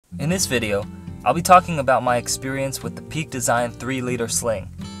In this video, I'll be talking about my experience with the Peak Design 3-liter sling,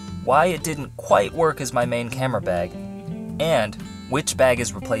 why it didn't quite work as my main camera bag, and which bag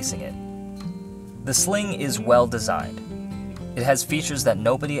is replacing it. The sling is well designed. It has features that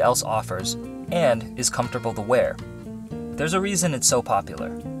nobody else offers and is comfortable to wear. There's a reason it's so popular,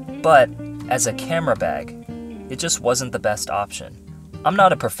 but as a camera bag, it just wasn't the best option. I'm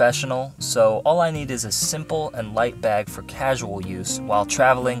not a professional, so all I need is a simple and light bag for casual use while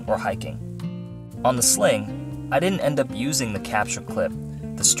traveling or hiking. On the sling, I didn't end up using the capture clip,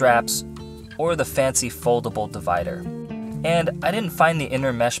 the straps, or the fancy foldable divider. And I didn't find the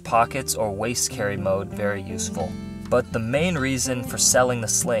inner mesh pockets or waist carry mode very useful. But the main reason for selling the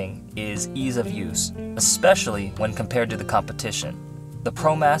sling is ease of use, especially when compared to the competition, the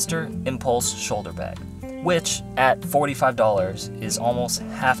Promaster Impulse Shouder Bag, which at $45 is almost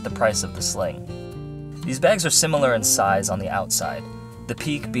half the price of the sling. These bags are similar in size on the outside, the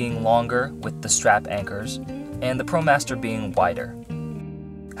Peak being longer with the strap anchors, and the Promaster being wider.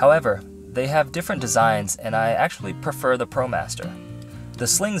 However, they have different designs and I actually prefer the Promaster. The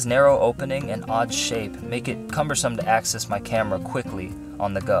sling's narrow opening and odd shape make it cumbersome to access my camera quickly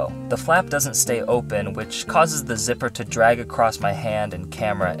on the go. The flap doesn't stay open, which causes the zipper to drag across my hand and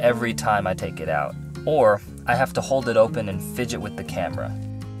camera every time I take it out. Or I have to hold it open and fidget with the camera.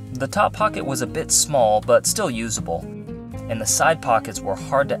 The top pocket was a bit small, but still usable, and the side pockets were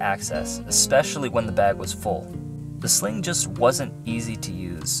hard to access, especially when the bag was full. The sling just wasn't easy to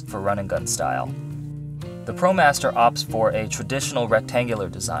use for run and gun style. The Promaster opts for a traditional rectangular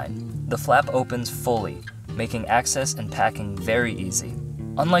design. The flap opens fully, making access and packing very easy.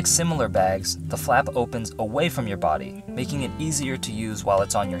 Unlike similar bags, the flap opens away from your body, making it easier to use while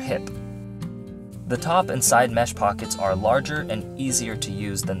it's on your hip. The top and side mesh pockets are larger and easier to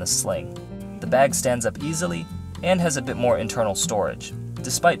use than the sling. The bag stands up easily and has a bit more internal storage,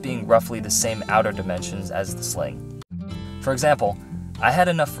 despite being roughly the same outer dimensions as the sling. For example, I had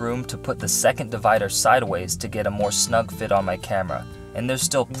enough room to put the second divider sideways to get a more snug fit on my camera, and there's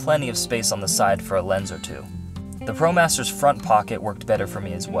still plenty of space on the side for a lens or two. The Promaster's front pocket worked better for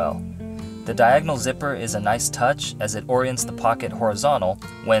me as well. The diagonal zipper is a nice touch as it orients the pocket horizontal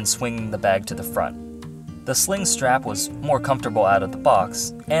when swinging the bag to the front. The sling strap was more comfortable out of the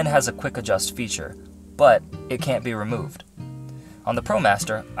box and has a quick adjust feature, but it can't be removed. On the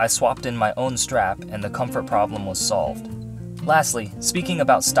Promaster, I swapped in my own strap and the comfort problem was solved. Lastly, speaking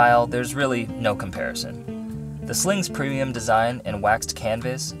about style, there's really no comparison. The sling's premium design and waxed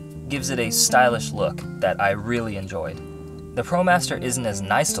canvas gives it a stylish look that I really enjoyed. The Promaster isn't as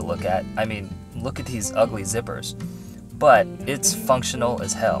nice to look at, I mean, look at these ugly zippers, but it's functional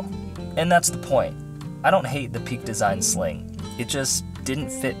as hell. And that's the point. I don't hate the Peak Design sling, it just didn't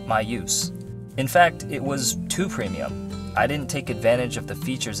fit my use. In fact, it was too premium. I didn't take advantage of the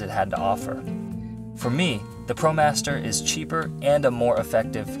features it had to offer. For me, the Promaster is cheaper and a more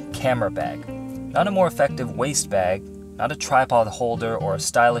effective camera bag. Not a more effective waist bag, not a tripod holder or a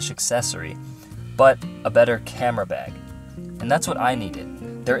stylish accessory, but a better camera bag. And that's what I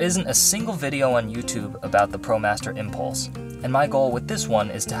needed. There isn't a single video on YouTube about the Promaster Impulse, and my goal with this one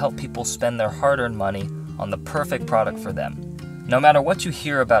is to help people spend their hard-earned money on the perfect product for them. No matter what you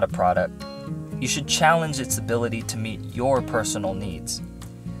hear about a product, you should challenge its ability to meet your personal needs.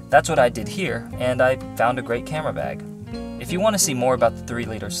 That's what I did here, and I found a great camera bag. If you want to see more about the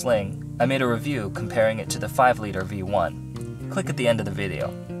 3-liter sling, I made a review comparing it to the 5-liter V1. Click at the end of the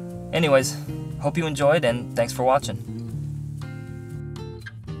video. Anyways, hope you enjoyed and thanks for watching.